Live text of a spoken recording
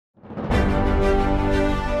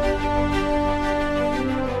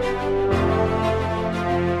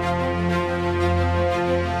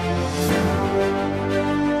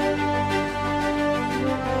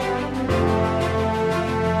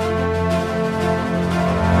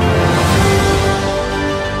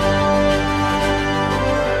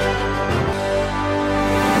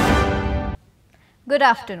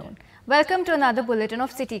Good afternoon. Welcome to another bulletin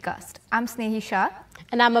of CityCast. I'm Snehi Shah.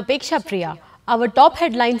 And I'm Apeksha Priya. Our top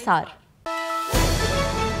headlines are: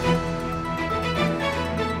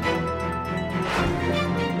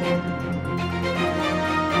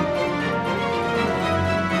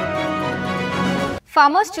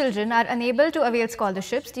 Farmers' children are unable to avail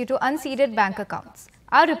scholarships due to unseeded bank accounts.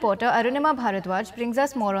 Our reporter Arunima Bharadwaj brings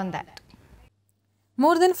us more on that.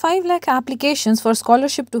 More than 5 lakh applications for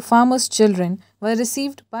scholarship to farmers' children were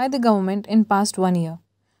received by the government in past 1 year.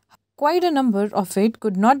 Quite a number of it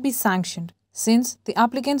could not be sanctioned since the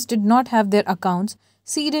applicants did not have their accounts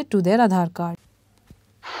seeded to their Aadhaar card.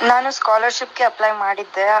 ನಾನು ಸ್ಕಾಲರ್ಶಿಪ್ಗೆ apply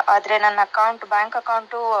ಮಾಡಿದ್ದೆ, ಆದರೆ ನನ್ನ bank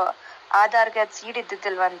account ಆಧಾರ್ಗೆ ಅದು seed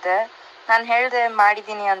ಇದ್ದಿದ್ದಿಲ್ವಂತೆ. ನಾನು ಹೇಳಿದೆ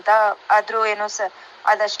ಮಾಡಿದ್ದೀನಿ ಅಂತ, ಆದರೂ ಏನೋ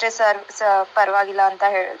ಅದಷ್ಟೇ ಪರವಾಗಿಲ್ಲ ಅಂತ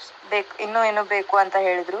ಇನ್ನೂ ಬೇಕು ಅಂತ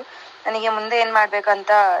ಹೇಳಿದ್ರು. ನನಗೆ ಮುಂದೆ ಏನು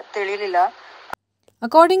ಮಾಡಬೇಕಂತ ತಿಳಿಲಿಲ್ಲ.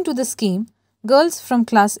 According to the scheme, girls from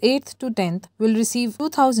class 8th to 10th will receive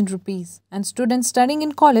 2,000 rupees and students studying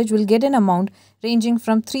in college will get an amount ranging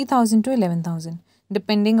from 3,000 to 11,000,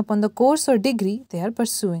 depending upon the course or degree they are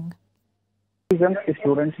pursuing. The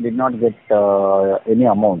students did not get any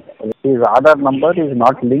amount. His Aadhaar number is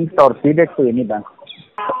not linked or seeded to any bank.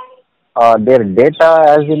 Their data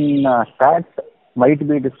as in stats might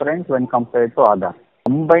be different when compared to Aadhaar.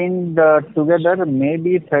 Combined together,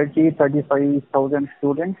 maybe 35,000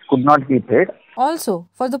 students could not be paid. Also,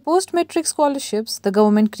 for the post-matric scholarships, the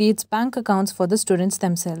government creates bank accounts for the students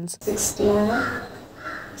themselves.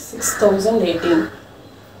 6,018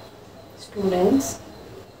 students.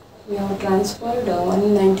 We have transferred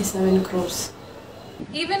 197 crores.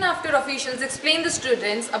 Even after officials explain the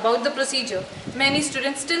students about the procedure, many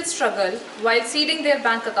students still struggle while seeding their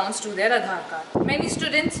bank accounts to their Aadhaar card. Many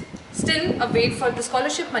students still await for the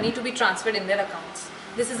scholarship money to be transferred in their accounts.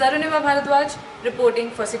 This is Arunima Bharadwaj reporting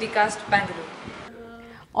for CityCast, Bangalore.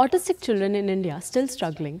 Autistic children in India still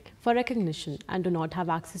struggling for recognition and do not have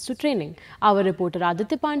access to training. Our reporter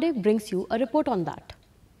Aditya Pandey brings you a report on that.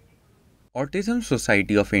 Autism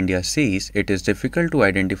Society of India says it is difficult to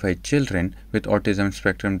identify children with autism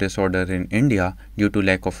spectrum disorder in India due to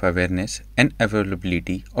lack of awareness and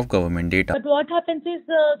availability of government data. But what happens is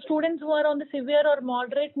students who are on the severe or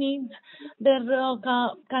moderate needs, they're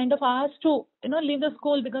kind of asked to leave the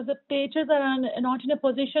school because the teachers are not in a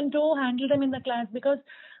position to handle them in the class, because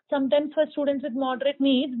sometimes for students with moderate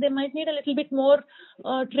needs, they might need a little bit more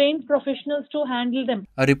trained professionals to handle them.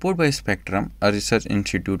 A report by Spectrum, a research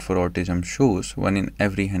institute for autism, shows 1 in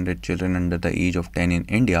every 100 children under the age of 10 in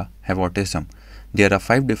India have autism. There are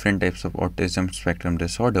 5 different types of autism spectrum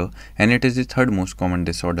disorder, and it is the third most common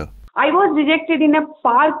disorder. I was rejected in a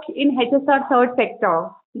park in HSR third sector.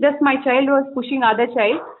 Just my child was pushing other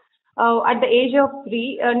child at the age of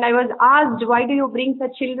 3, and I was asked, why do you bring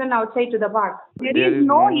such children outside to the park? There is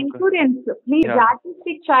no insurance. Please, the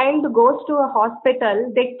autistic child goes to a hospital,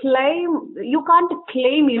 they claim, you can't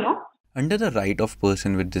claim, Under the Right of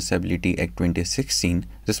Person with Disability Act 2016,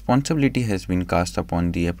 responsibility has been cast upon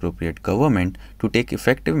the appropriate government to take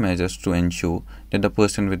effective measures to ensure that the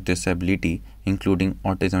person with disability, including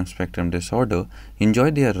autism spectrum disorder, enjoy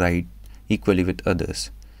their right equally with others.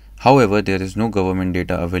 However, there is no government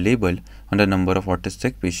data available on the number of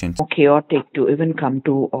autistic patients. Chaotic to even come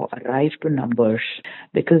to or arrive to numbers,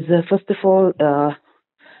 because first of all,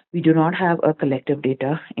 we do not have a collective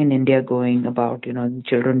data in India going about,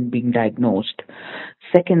 children being diagnosed.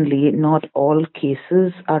 Secondly, not all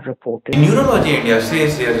cases are reported. Neurology India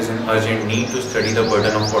says there is an urgent need to study the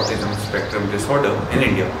burden of autism spectrum disorder in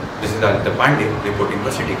India. This is Aditya Pandey reporting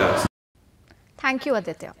for CityCast. Thank you,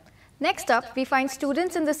 Aditya. Next up, we find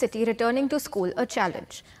students in the city returning to school a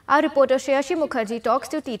challenge. Our reporter Shreyashi Mukherjee talks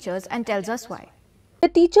to teachers and tells us why. The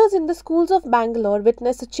teachers in the schools of Bangalore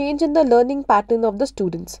witness a change in the learning pattern of the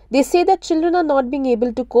students. They say that children are not being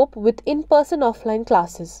able to cope with in-person offline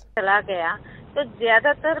classes. चला गया तो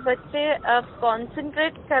ज्यादातर बच्चे अब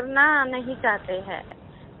concentrate करना नहीं चाहते हैं,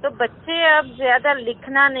 तो बच्चे अब ज्यादा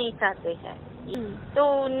लिखना नहीं चाहते हैं, तो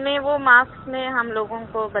उनमें वो मार्क्स में हम लोगों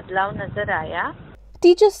को बदलाव नजर आया.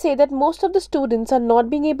 Teachers say that most of the students are not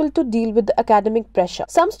being able to deal with the academic pressure.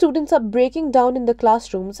 Some students are breaking down in the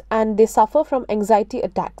classrooms and they suffer from anxiety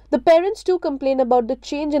attacks. The parents too complain about the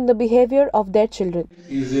change in the behavior of their children.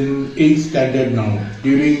 Is in 8th standard now.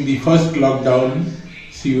 During the first lockdown,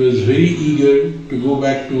 she was very eager to go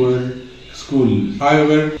back to her school.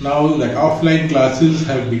 However, now that offline classes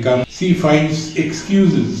have become, she finds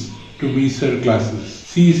excuses to miss her classes.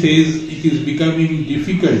 She says it is becoming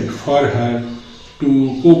difficult for her to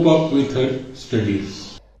cope up with her studies.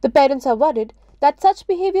 The parents are worried that such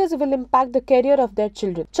behaviors will impact the career of their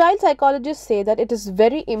children. Child psychologists say that it is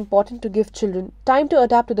very important to give children time to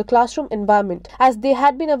adapt to the classroom environment as they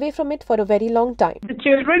had been away from it for a very long time. The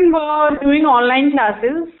children were doing online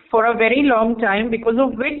classes for a very long time, because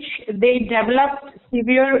of which they developed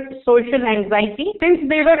severe social anxiety. Since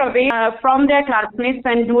they were away from their classmates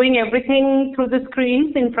and doing everything through the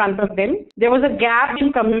screens in front of them, there was a gap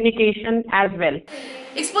in communication as well.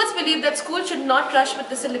 Experts believe that schools should not rush with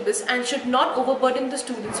the syllabus and should not overburden the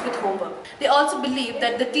students with homework. They also believe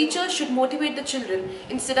that the teachers should motivate the children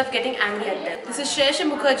instead of getting angry at them. This is Shreya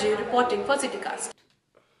Mukherjee reporting for CityCast.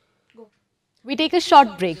 We take a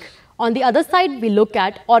short break. On the other side, we look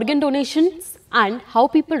at organ donations and how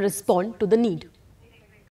people respond to the need.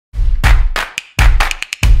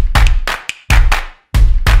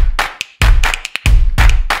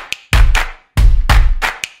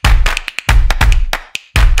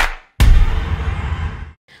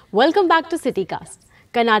 Welcome back to CityCast.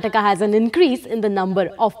 Karnataka has an increase in the number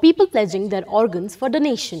of people pledging their organs for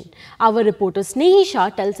donation. Our reporter Snehi Shah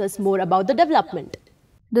tells us more about the development.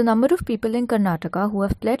 The number of people in Karnataka who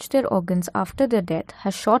have pledged their organs after their death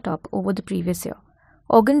has shot up over the previous year.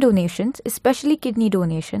 Organ donations, especially kidney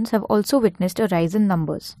donations, have also witnessed a rise in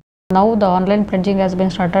numbers. Now the online pledging has been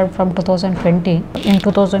started from 2020. In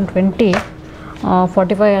 2020,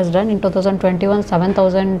 45 has done. In 2021,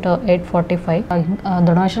 7,845. The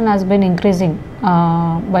donation has been increasing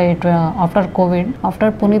after COVID.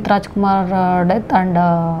 After Puneet Rajkumar death and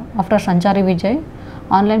after Sanchari Vijay,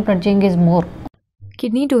 online pledging is more.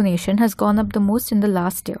 Kidney donation has gone up the most in the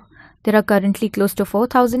last year. There are currently close to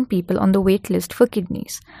 4,000 people on the wait list for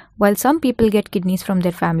kidneys. While some people get kidneys from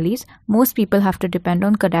their families, most people have to depend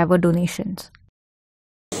on cadaver donations.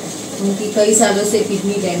 उनकी कई सालों से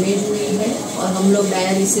kidney damage हुई है और हम लोग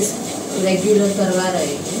dialysis regular करवा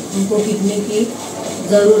रहे हैं. उनको किडनी की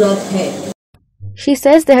ज़रूरत है. She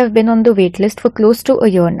says they have been on the wait list for close to a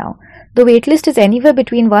year now. The wait list is anywhere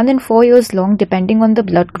between 1 and 4 years long depending on the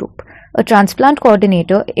blood group. A transplant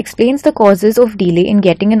coordinator explains the causes of delay in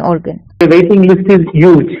getting an organ. The waiting list is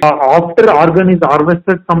huge. After organ is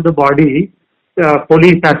harvested from the body,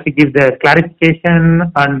 police has to give their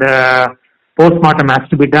clarification and postmortem has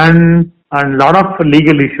to be done and a lot of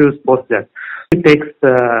legal issues post that. It takes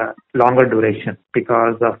longer duration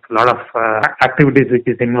because of a lot of activities which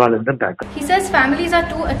is involved in the background. He says families are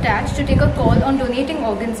too attached to take a call on donating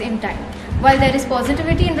organs in time. While there is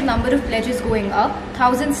positivity in the number of pledges going up,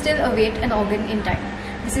 thousands still await an organ in time.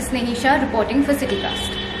 This is Snehi Shah reporting for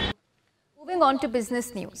CityCast. Moving on to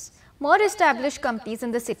business news. More established companies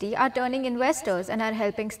in the city are turning investors and are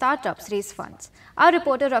helping startups raise funds. Our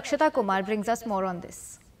reporter Rakshita Kumar brings us more on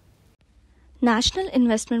this. National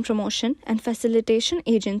Investment Promotion and Facilitation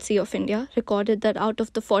Agency of India recorded that out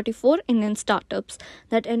of the 44 Indian startups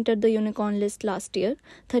that entered the unicorn list last year,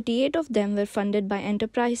 38 of them were funded by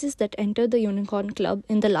enterprises that entered the unicorn club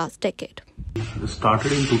in the last decade. It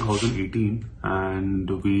started in 2018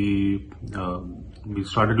 and we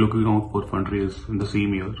started looking out for fundraisers in the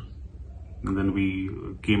same year. And then we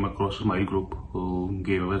came across Smile Group who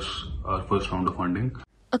gave us our first round of funding.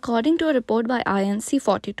 According to a report by INC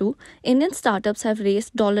 42, Indian startups have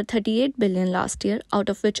raised $38 billion last year, out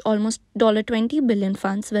of which almost $20 billion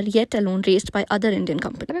funds were yet alone raised by other Indian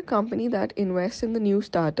companies. We're a company that invests in the new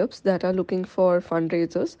startups that are looking for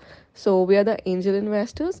fundraisers. So we are the angel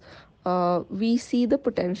investors. We see the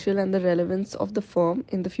potential and the relevance of the firm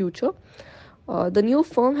in the future. The new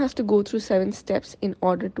firm has to go through 7 steps in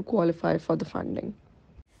order to qualify for the funding.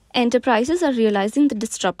 Enterprises are realizing the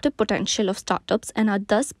disruptive potential of startups and are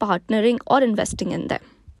thus partnering or investing in them.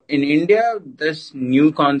 In India, this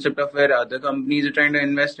new concept of where other companies are trying to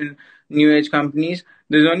invest in new age companies,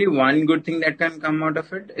 there's only one good thing that can come out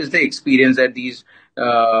of it is the experience that these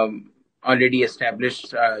already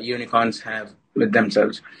established unicorns have with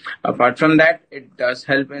themselves. Apart from that, it does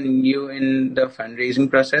help you in the fundraising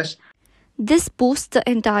process. This boosts the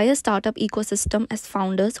entire startup ecosystem as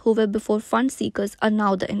founders who were before fund seekers are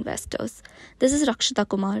now the investors. This is Rakshita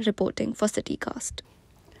Kumar reporting for CityCast.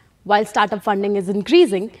 While startup funding is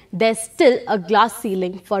increasing, there's still a glass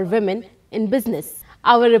ceiling for women in business.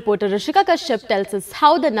 Our reporter Rishika Kashyap tells us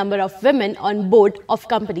how the number of women on board of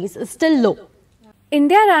companies is still low.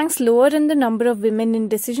 India ranks lower in the number of women in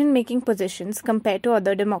decision-making positions compared to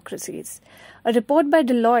other democracies. A report by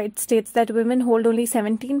Deloitte states that women hold only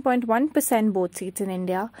 17.1% board seats in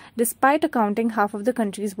India, despite accounting half of the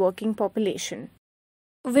country's working population.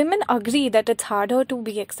 Women agree that it's harder to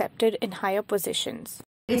be accepted in higher positions.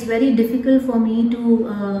 It's very difficult for me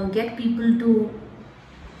to get people to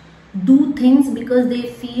do things because they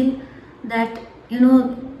feel that,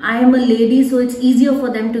 I am a lady, so it's easier for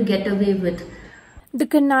them to get away with. The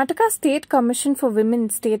Karnataka State Commission for Women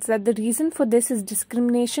states that the reason for this is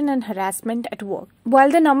discrimination and harassment at work.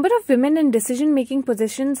 While the number of women in decision-making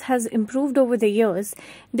positions has improved over the years,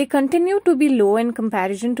 they continue to be low in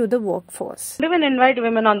comparison to the workforce. Even invite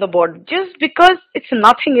women on the board just because it's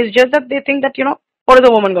nothing. It's just that they think that, what is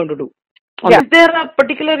a woman going to do? Is there a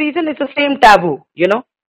particular reason? It's the same taboo,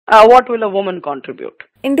 what will a woman contribute?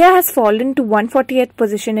 India has fallen to 148th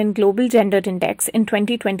position in Global Gender Index in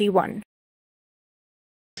 2021.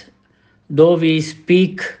 Though we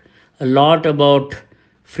speak a lot about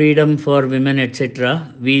freedom for women,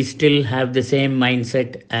 etc., we still have the same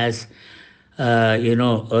mindset as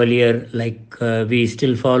earlier, we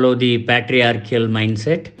still follow the patriarchal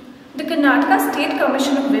mindset. The Karnataka State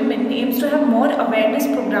Commission of Women aims to have more awareness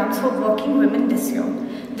programs for working women this year.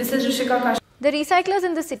 This is Rishika. The recyclers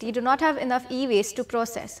in the city do not have enough e-waste to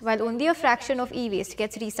process, while only a fraction of e-waste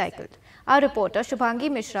gets recycled. Our reporter Shubhangi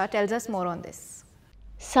Mishra tells us more on this.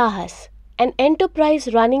 Sahas, an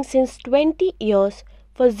enterprise running since 20 years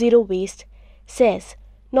for zero waste, says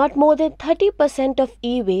not more than 30% of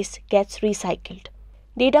e-waste gets recycled.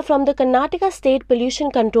 Data from the Karnataka State Pollution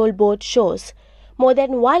Control Board shows more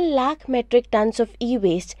than 1 lakh metric tons of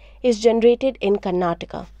e-waste is generated in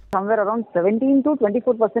Karnataka. Somewhere around 17 to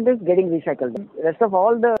 24% is getting recycled. The rest of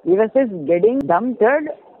all the e-waste is getting dumped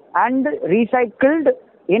and recycled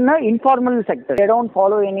in an informal sector. They don't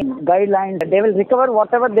follow any guidelines. They will recover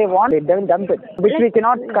whatever they want. They will dump it, which we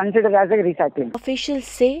cannot consider as a recycling. Officials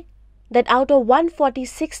say that out of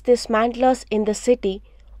 146 dismantlers in the city,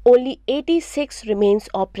 only 86 remains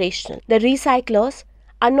operational. The recyclers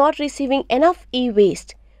are not receiving enough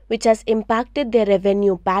e-waste, which has impacted their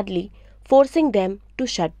revenue badly, forcing them to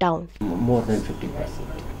shut down. More than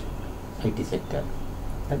 50% IT sector.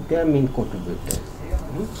 But they are main contributors.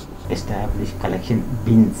 Establish collection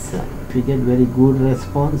bins. If we get very good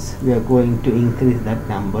response, we are going to increase that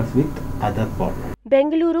numbers with other partners.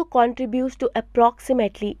 Bengaluru contributes to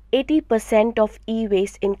approximately 80% of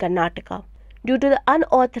e-waste in Karnataka. Due to the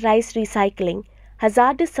unauthorized recycling,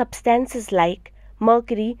 hazardous substances like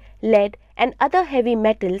mercury, lead and other heavy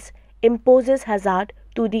metals imposes hazard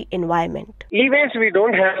to the environment. E-waste, we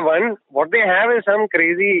don't have one. What they have is some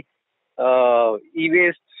crazy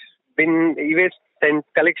e-waste bin, e-waste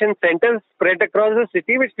collection centers spread across the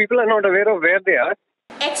city, which people are not aware of where they are.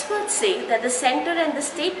 Experts say that the centre and the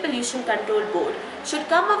State Pollution Control Board should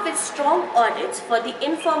come up with strong audits for the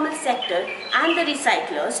informal sector and the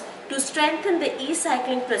recyclers to strengthen the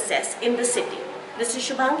e-cycling process in the city. This is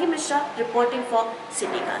Shubhangi Mishra reporting for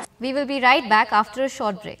CityCast. We will be right back after a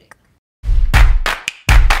short break.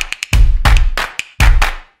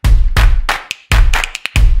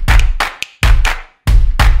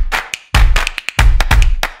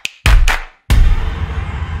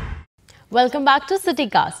 Welcome back to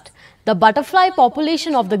CityCast. The butterfly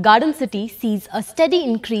population of the Garden City sees a steady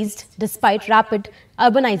increase despite rapid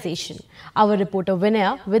urbanization. Our reporter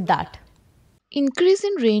Vinaya with that. Increase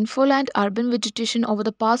in rainfall and urban vegetation over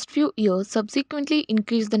the past few years subsequently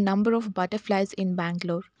increased the number of butterflies in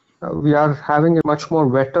Bangalore. We are having a much more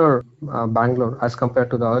wetter Bangalore as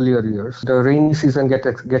compared to the earlier years. The rainy season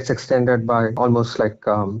gets extended by almost like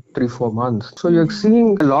 3-4 months. So you're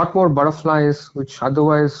seeing a lot more butterflies which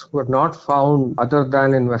otherwise were not found other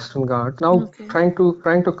than in Western Ghats. Now trying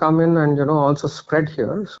to come in and also spread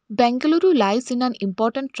here. Bengaluru lies in an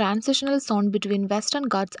important transitional zone between Western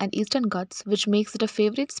Ghats and Eastern Ghats, which makes it a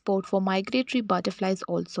favorite spot for migratory butterflies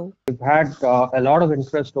also. We've had a lot of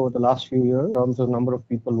interest over the last few years in terms of number of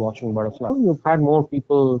people watching butterflies. You've had more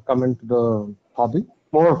people come into the hobby.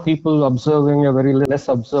 More people observing a very less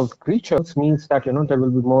observed creature. This means that there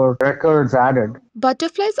will be more records added.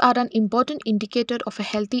 Butterflies are an important indicator of a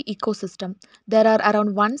healthy ecosystem. There are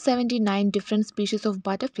around 179 different species of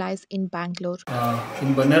butterflies in Bangalore.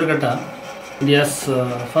 In Bannerghatta, India's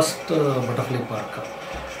first butterfly park.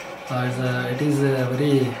 It is a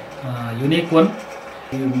very unique one.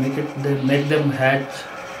 We make them hatch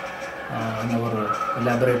in our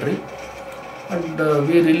laboratory. And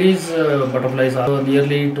we release butterflies,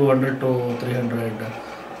 nearly 200 to 300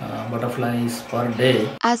 butterflies per day.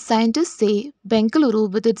 As scientists say, Bengaluru,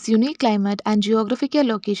 with its unique climate and geographical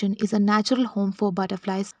location, is a natural home for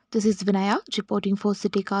butterflies. This is Vinaya reporting for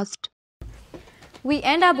CityCast. We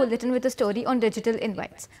end our bulletin with a story on digital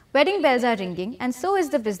invites. Wedding bells are ringing, and so is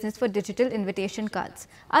the business for digital invitation cards.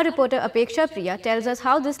 Our reporter Apeksha Priya tells us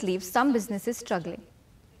how this leaves some businesses struggling.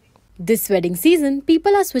 This wedding season,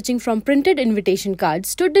 people are switching from printed invitation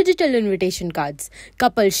cards to digital invitation cards.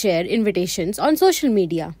 Couples share invitations on social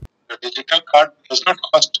media. The digital card does not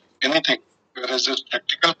cost anything, whereas the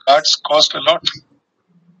practical cards cost a lot.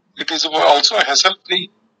 It is also hassle-free.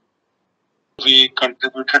 We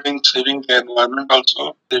contributed in saving the environment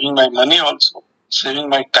also, saving my money also, saving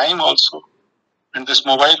my time also. In this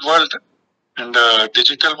mobile world and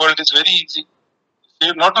digital world is very easy.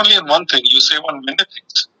 Save not only on one thing, you save on many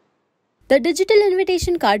things. The digital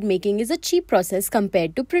invitation card making is a cheap process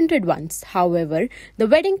compared to printed ones. However, the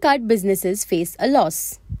wedding card businesses face a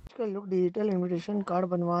loss. लोग digital invitation card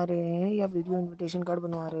बनवा रहे हैं या video invitation card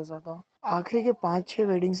बनवा रहे हैं ज़्यादा। आखिरी के 5-6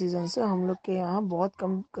 वेडिंग सीजन से हम लोग के यहाँ बहुत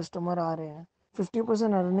कम कस्टमर आ रहे हैं।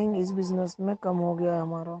 50% अर्निंग इस बिजनेस में कम हो गया है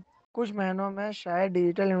हमारा। कुछ महीनों में शायद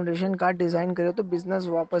डिजिटल इनविटेशन कार्ड डिजाइन करे तो बिजनेस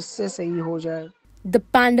वापस से सही हो जाए। The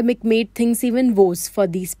pandemic made things even worse for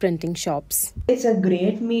these printing shops. It's a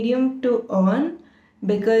great medium to earn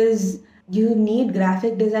because you need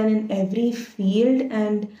graphic design in every field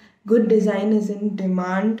and good design is in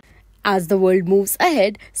demand. As the world moves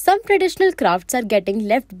ahead, some traditional crafts are getting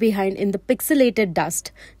left behind in the pixelated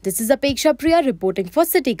dust. This is Apeksha Priya reporting for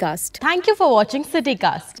CityCast. Thank you for watching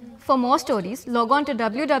CityCast. For more stories, log on to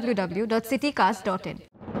www.citycast.in.